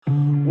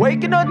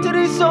Waking up to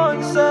these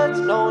sunsets,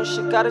 knowing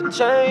shit gotta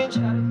change.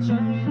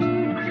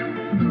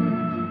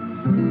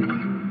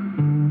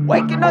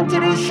 Waking up to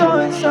these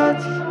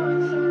sunsets.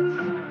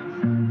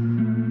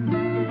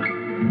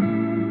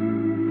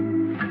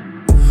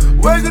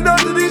 Waking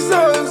up to these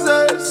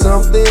sunsets.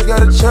 Some things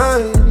gotta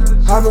change.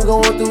 I've been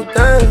going through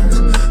things.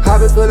 I've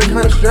been feeling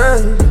kinda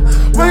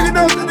strange. Waking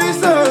up to these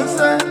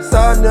sunsets.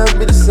 I'll never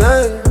be the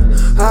same.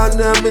 I'll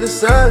never be the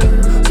same.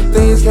 Some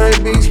things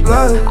can't be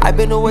explained. I've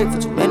been awake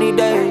for too many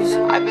days.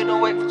 I've been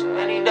awake for too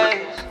many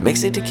days.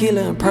 Mixing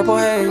tequila and purple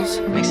haze.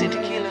 Mixing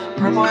tequila and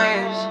purple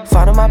haze.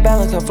 Finding my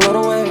balance, I float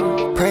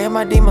away. Praying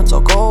my demons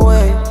all go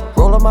away.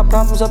 Rolling my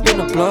problems up in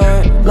the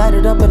blood. Light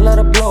it up and let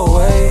it blow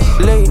away.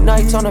 Late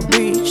nights on the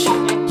beach.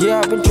 Yeah,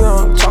 I've been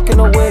drunk, talking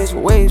to waves,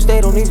 but waves,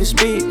 they don't even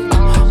speak.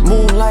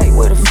 Moonlight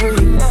with a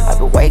freak. I've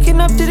been waking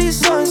up to these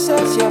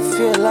sunsets, yeah, I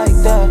feel like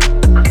that.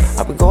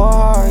 I've been going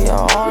hard,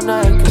 yeah, all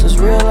night, cause it's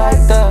real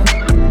like that.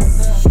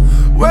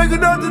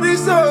 Waking up to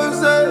these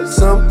sunsets.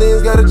 Some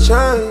things gotta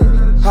change.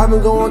 I've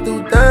been going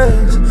through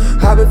things.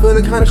 I've been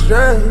feeling kinda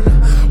strange.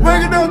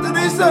 Waking up to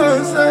these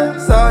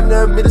sunsets. I'll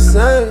never be the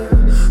same.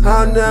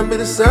 I'll never be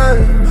the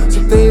same.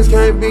 Some things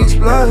can't be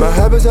explained. My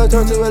habits have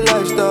turned to a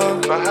lifestyle.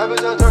 My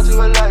habits have turned to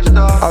a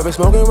lifestyle. I've been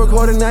smoking,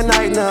 recording that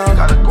night now.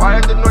 Gotta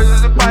quiet the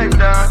noises and pipe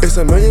down. It's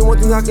a million one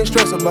things I can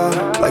stress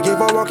about. Like if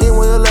I walk in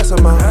with a less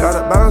amount.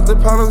 Gotta balance the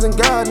problems and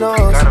God knows.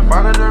 Gotta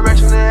find a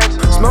direction to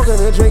exit. Smoking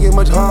and drinking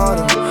much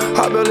harder.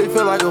 I really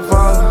feel like a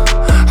father.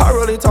 I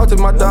really talk to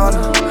my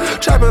daughter.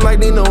 Trapping like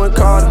Nino and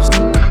Carter.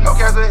 No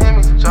cats are hit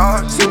me to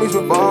charge. See me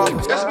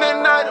revolvers. It's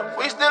midnight and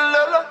we still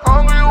little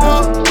hungry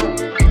wolves.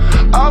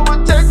 I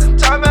would take the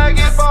time I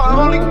get for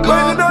only good.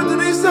 Waking up to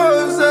these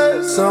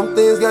sunsets. Some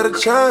things gotta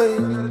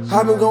change.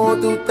 I've been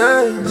going through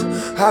things.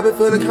 I've been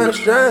feeling kinda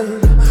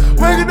strange.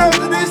 Waking up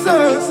to these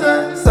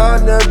sunsets. I'll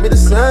never be the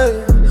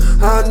same.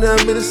 I'll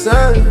never be the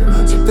same.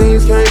 Some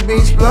things can't be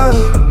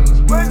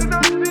explained. Waking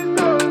up to these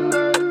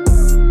sunsets.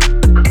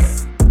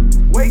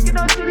 Waking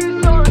up to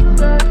these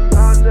sunsets.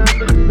 I'll never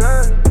be the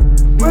same.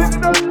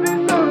 Waking up to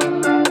these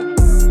sunsets.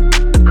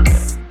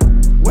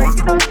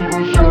 Waking up to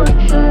these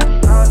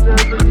sunsets. I'll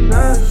never be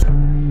the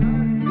same.